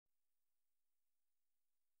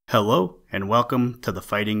Hello, and welcome to the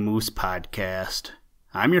Fighting Moose Podcast.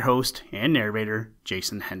 I'm your host and narrator,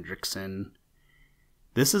 Jason Hendrickson.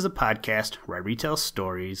 This is a podcast where I retell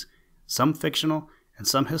stories, some fictional and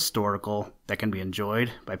some historical, that can be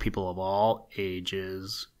enjoyed by people of all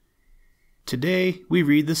ages. Today, we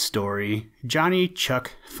read the story, Johnny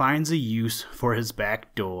Chuck Finds a Use for His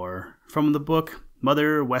Back Door, from the book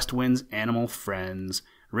Mother West Wind's Animal Friends,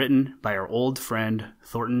 written by our old friend,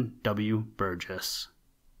 Thornton W. Burgess.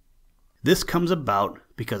 This comes about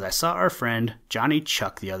because I saw our friend Johnny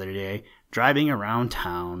Chuck the other day driving around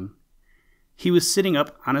town. He was sitting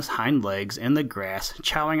up on his hind legs in the grass,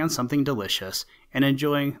 chowing on something delicious and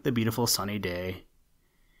enjoying the beautiful sunny day.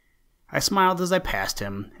 I smiled as I passed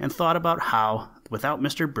him and thought about how, without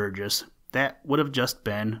Mr. Burgess, that would have just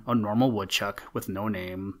been a normal woodchuck with no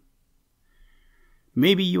name.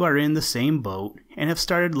 Maybe you are in the same boat and have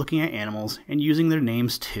started looking at animals and using their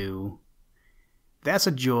names too. That's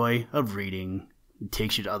a joy of reading. It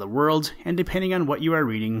takes you to other worlds, and depending on what you are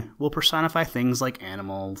reading, will personify things like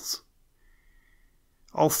animals.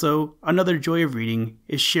 Also, another joy of reading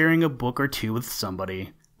is sharing a book or two with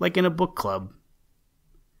somebody, like in a book club.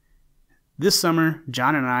 This summer,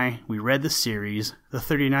 John and we read the series, The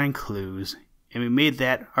 39 Clues, and we made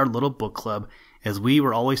that our little book club as we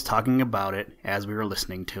were always talking about it as we were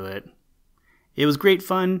listening to it. It was great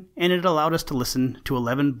fun, and it allowed us to listen to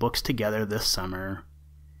 11 books together this summer.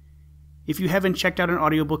 If you haven't checked out an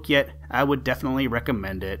audiobook yet, I would definitely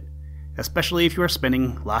recommend it. Especially if you are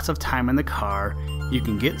spending lots of time in the car, you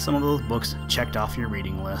can get some of those books checked off your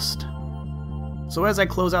reading list. So as I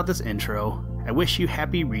close out this intro, I wish you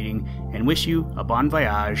happy reading and wish you a bon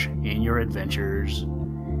voyage in your adventures.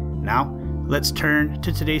 Now, let's turn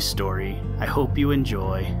to today's story. I hope you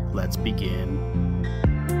enjoy. Let's begin.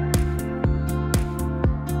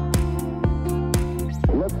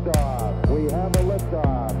 Liftoff. We have a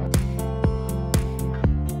liftoff.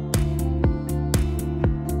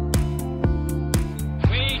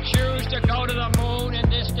 We choose to go to the moon in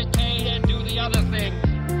this decade and do the other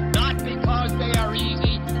things, not because they are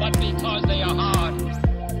easy, but because they are hard.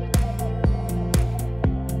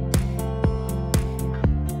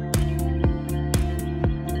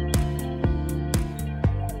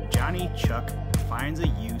 Johnny Chuck finds a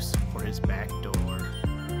use for his back door.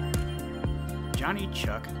 Johnny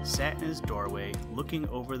Chuck sat in his doorway looking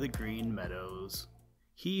over the green meadows.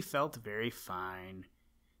 He felt very fine.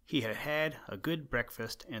 He had had a good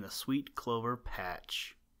breakfast in the sweet clover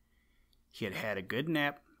patch. He had had a good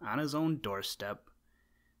nap on his own doorstep.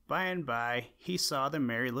 By and by, he saw the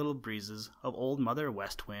merry little breezes of Old Mother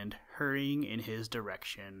West Wind hurrying in his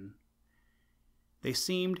direction. They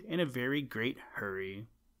seemed in a very great hurry.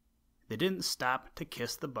 They didn't stop to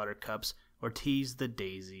kiss the buttercups or tease the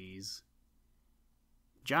daisies.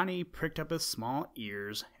 Johnny pricked up his small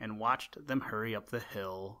ears and watched them hurry up the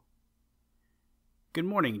hill. "Good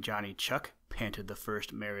morning, Johnny Chuck," panted the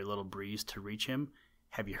first merry little breeze to reach him.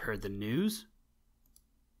 "Have you heard the news?"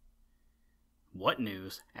 "What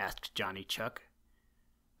news?" asked Johnny Chuck.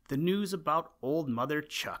 "The news about Old Mother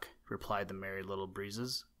Chuck," replied the merry little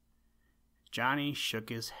breezes. Johnny shook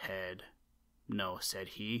his head. "No," said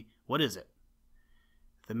he. "What is it?"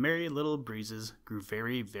 The merry little breezes grew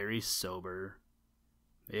very, very sober.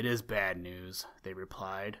 "It is bad news," they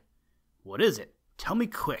replied. "What is it? Tell me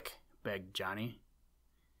quick," begged Johnny.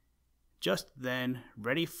 Just then,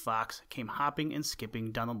 Reddy Fox came hopping and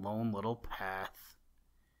skipping down the lone little path.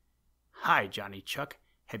 "Hi, Johnny Chuck.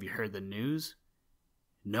 Have you heard the news?"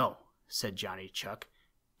 "No," said Johnny Chuck.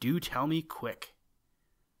 "Do tell me quick."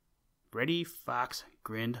 Reddy Fox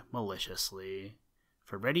grinned maliciously,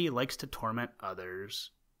 for Reddy likes to torment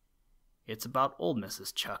others. "It's about old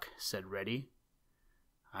Mrs. Chuck," said Reddy.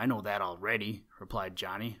 "I know that already," replied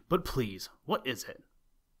Johnny, "but please, what is it?"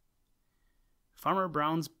 "Farmer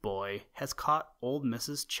Brown's boy has caught old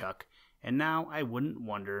Mrs. Chuck, and now I wouldn't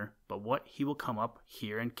wonder but what he will come up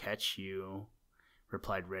here and catch you,"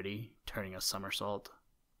 replied Reddy, turning a somersault.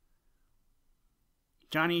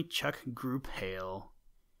 Johnny Chuck grew pale.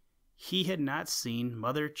 He had not seen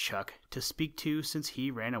Mother Chuck to speak to since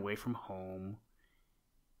he ran away from home.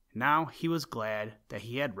 Now he was glad that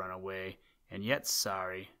he had run away, and yet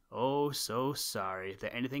sorry, oh so sorry,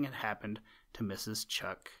 that anything had happened to Mrs.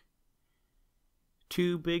 Chuck.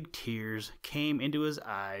 Two big tears came into his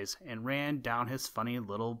eyes and ran down his funny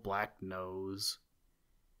little black nose.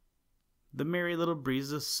 The merry little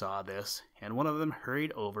breezes saw this, and one of them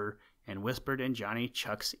hurried over and whispered in Johnny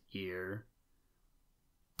Chuck's ear.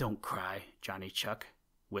 "Don't cry, Johnny Chuck,"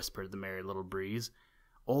 whispered the merry little breeze.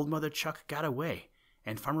 "Old Mother Chuck got away,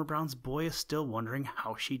 and Farmer Brown's boy is still wondering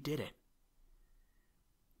how she did it."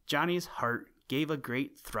 Johnny's heart gave a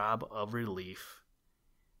great throb of relief.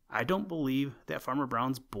 "I don't believe that Farmer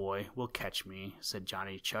Brown's boy will catch me," said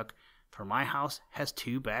Johnny Chuck, "for my house has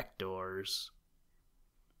 2 back doors."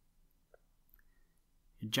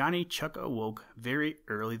 Johnny Chuck awoke very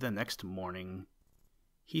early the next morning.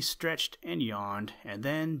 He stretched and yawned, and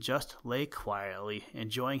then just lay quietly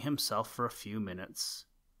enjoying himself for a few minutes.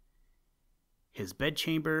 His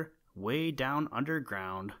bedchamber, way down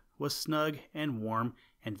underground, was snug and warm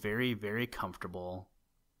and very, very comfortable.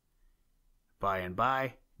 By and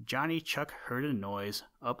by, Johnny Chuck heard a noise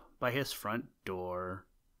up by his front door.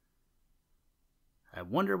 "I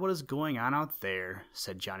wonder what is going on out there,"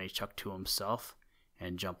 said Johnny Chuck to himself,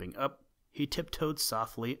 and jumping up, he tiptoed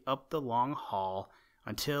softly up the long hall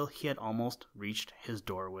until he had almost reached his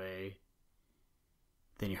doorway.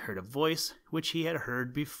 Then he heard a voice which he had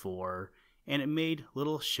heard before, and it made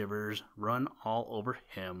little shivers run all over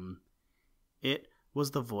him. It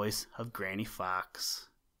was the voice of Granny Fox.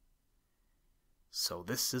 "So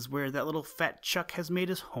this is where that little fat Chuck has made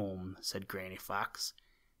his home," said Granny Fox.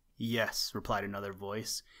 "Yes," replied another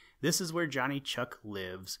voice, "this is where Johnny Chuck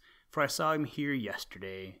lives, for I saw him here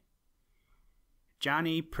yesterday."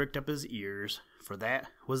 Johnny pricked up his ears, for that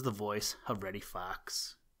was the voice of Reddy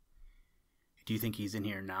Fox. "Do you think he's in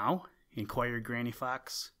here now?" inquired Granny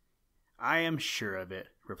Fox. "I am sure of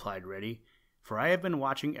it," replied Reddy, "for I have been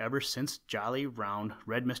watching ever since jolly, round,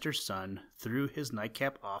 red Mr. Sun threw his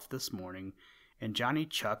nightcap off this morning, and Johnny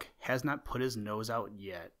Chuck has not put his nose out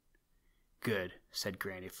yet." "Good," said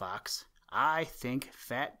Granny Fox. "I think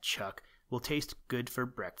fat Chuck will taste good for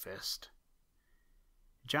breakfast."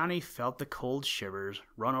 Johnny felt the cold shivers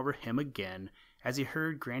run over him again as he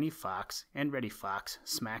heard Granny Fox and Reddy Fox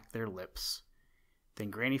smack their lips.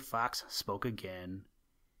 Then Granny Fox spoke again.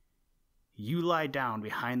 "You lie down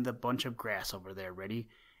behind the bunch of grass over there, Reddy,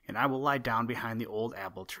 and I will lie down behind the old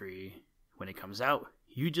apple tree. When he comes out,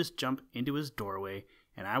 you just jump into his doorway,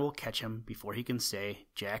 and I will catch him before he can say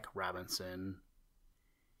Jack Robinson."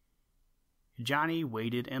 Johnny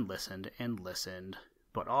waited and listened,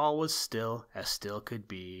 but all was still as still could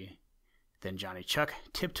be. Then Johnny Chuck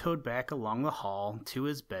tiptoed back along the hall to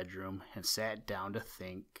his bedroom and sat down to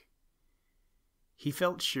think. He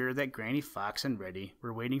felt sure that Granny Fox and Reddy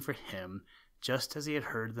were waiting for him just as he had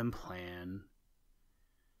heard them plan.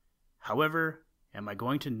 "However, am I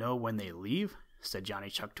going to know when they leave?" said Johnny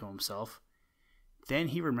Chuck to himself. Then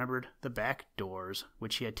he remembered the back doors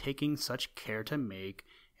which he had taken such care to make,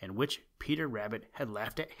 and which Peter Rabbit had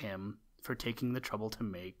laughed at him for taking the trouble to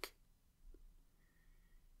make.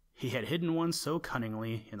 He had hidden one so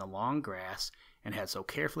cunningly in the long grass, and had so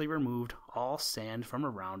carefully removed all sand from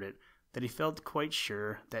around it, that he felt quite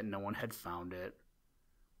sure that no one had found it.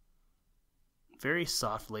 Very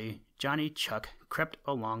softly, Johnny Chuck crept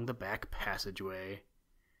along the back passageway.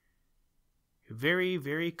 Very,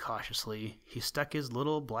 very cautiously, he stuck his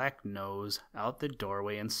little black nose out the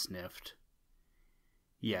doorway and sniffed.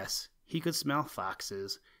 Yes, he could smell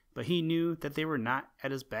foxes, but he knew that they were not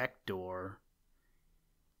at his back door.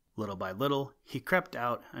 Little by little, he crept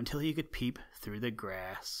out until he could peep through the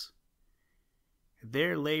grass.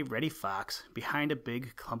 There lay Reddy Fox behind a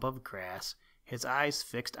big clump of grass, his eyes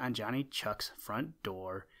fixed on Johnny Chuck's front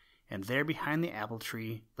door, and there behind the apple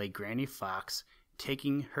tree lay Granny Fox,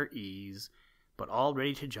 taking her ease, but all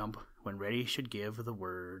ready to jump when Reddy should give the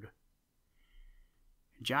word.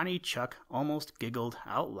 Johnny Chuck almost giggled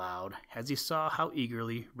out loud as he saw how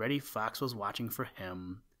eagerly Reddy Fox was watching for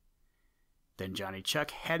him. Then Johnny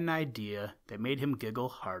Chuck had an idea that made him giggle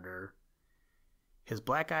harder. His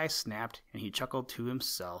black eyes snapped and he chuckled to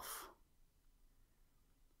himself.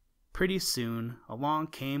 Pretty soon along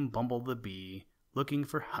came Bumble the Bee, looking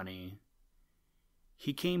for honey.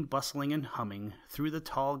 He came bustling and humming through the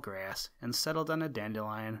tall grass and settled on a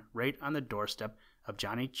dandelion right on the doorstep of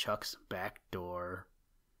Johnny Chuck's back door.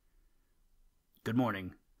 "Good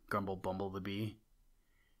morning," grumbled Bumble the Bee.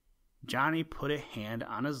 Johnny put a hand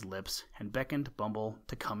on his lips and beckoned Bumble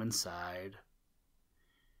to come inside.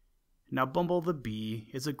 Now Bumble the Bee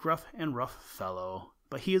is a gruff and rough fellow,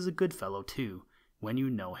 but he is a good fellow too, when you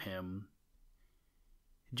know him.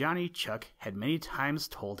 Johnny Chuck had many times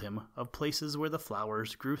told him of places where the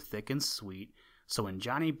flowers grew thick and sweet, so when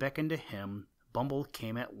Johnny beckoned to him, Bumble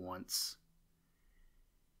came at once.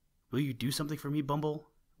 "Will you do something for me,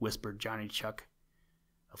 Bumble?" whispered Johnny Chuck.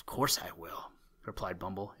 "Of course I will," replied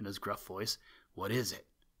Bumble in his gruff voice. "What is it?"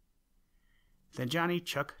 Then Johnny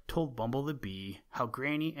Chuck told Bumble the Bee how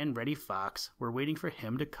Granny and Reddy Fox were waiting for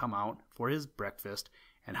him to come out for his breakfast,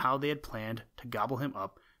 and how they had planned to gobble him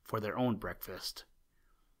up for their own breakfast.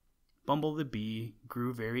 Bumble the Bee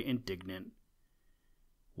grew very indignant.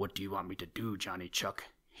 "What do you want me to do, Johnny Chuck?"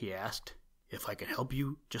 he asked. If I can help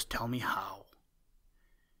you, just tell me how."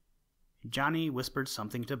 Johnny whispered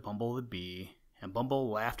something to Bumble the bee, and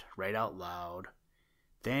Bumble laughed right out loud.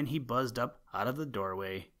 Then he buzzed up out of the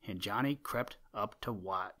doorway, and Johnny crept up to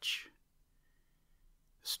watch.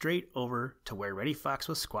 Straight over to where Reddy Fox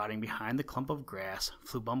was squatting behind the clump of grass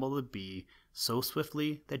flew Bumble the bee, so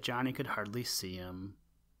swiftly that Johnny could hardly see him.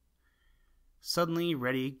 Suddenly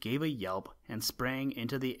Reddy gave a yelp and sprang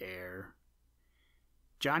into the air.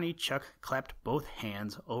 Johnny Chuck clapped both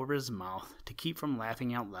hands over his mouth to keep from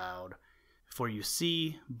laughing out loud, for you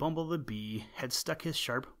see, Bumble the bee had stuck his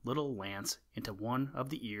sharp little lance into one of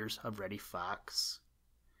the ears of Reddy Fox.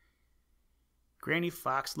 Granny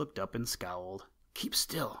Fox looked up and scowled. "Keep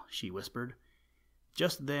still," she whispered.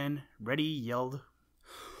 Just then, Reddy yelled.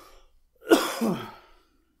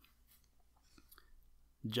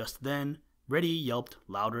 Just then, Reddy yelped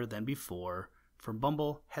louder than before, for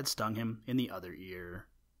Bumble had stung him in the other ear.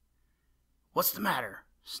 "What's the matter?"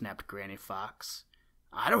 snapped Granny Fox.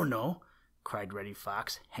 "I don't know," cried Reddy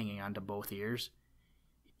Fox, hanging on to both ears.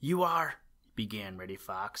 "You are," began Reddy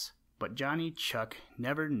Fox, but Johnny Chuck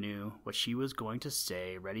never knew what she was going to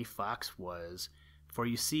say Reddy Fox was, for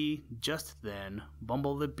you see, just then,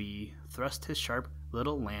 Bumble the bee thrust his sharp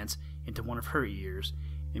little lance into one of her ears,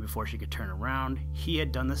 and before she could turn around, he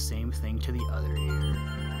had done the same thing to the other ear.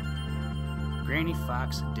 Granny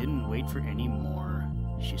Fox didn't wait for any more.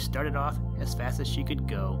 She started off as fast as she could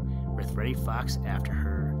go, with Reddy Fox after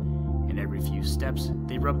her, and every few steps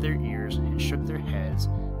they rubbed their ears and shook their heads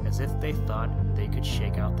as if they thought they could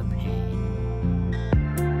shake out the pain.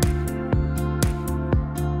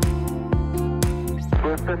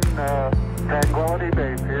 Houston, Tranquility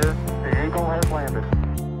Base here. The Eagle has landed.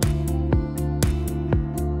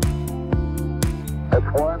 That's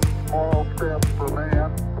one small step for man,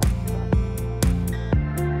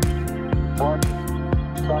 one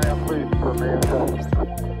giant leap for mankind.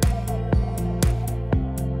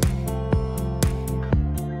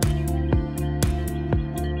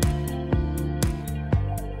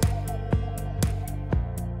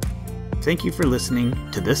 Thank you for listening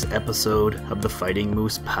to this episode of the Fighting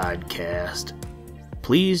Moose Podcast.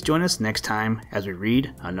 Please join us next time as we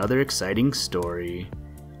read another exciting story.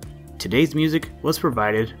 Today's music was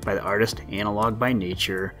provided by the artist Analog by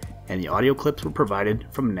Nature, and the audio clips were provided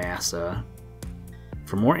from NASA.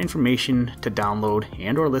 For more information to download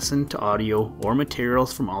and or listen to audio or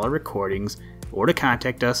materials from all our recordings, or to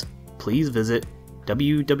contact us, please visit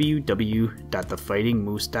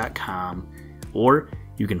www.thefightingmoose.com, or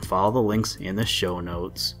you can follow the links in the show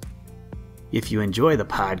notes. If you enjoy the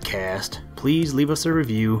podcast, please leave us a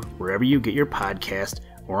review wherever you get your podcast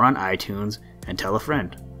or on iTunes, and tell a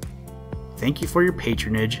friend. Thank you for your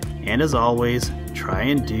patronage, and as always, try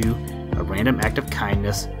and do a random act of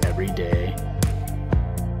kindness every day.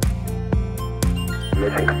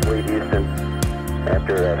 Mission complete, Houston.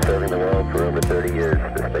 After serving the world for over 30 years,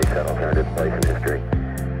 the space shuttle earned its place in history.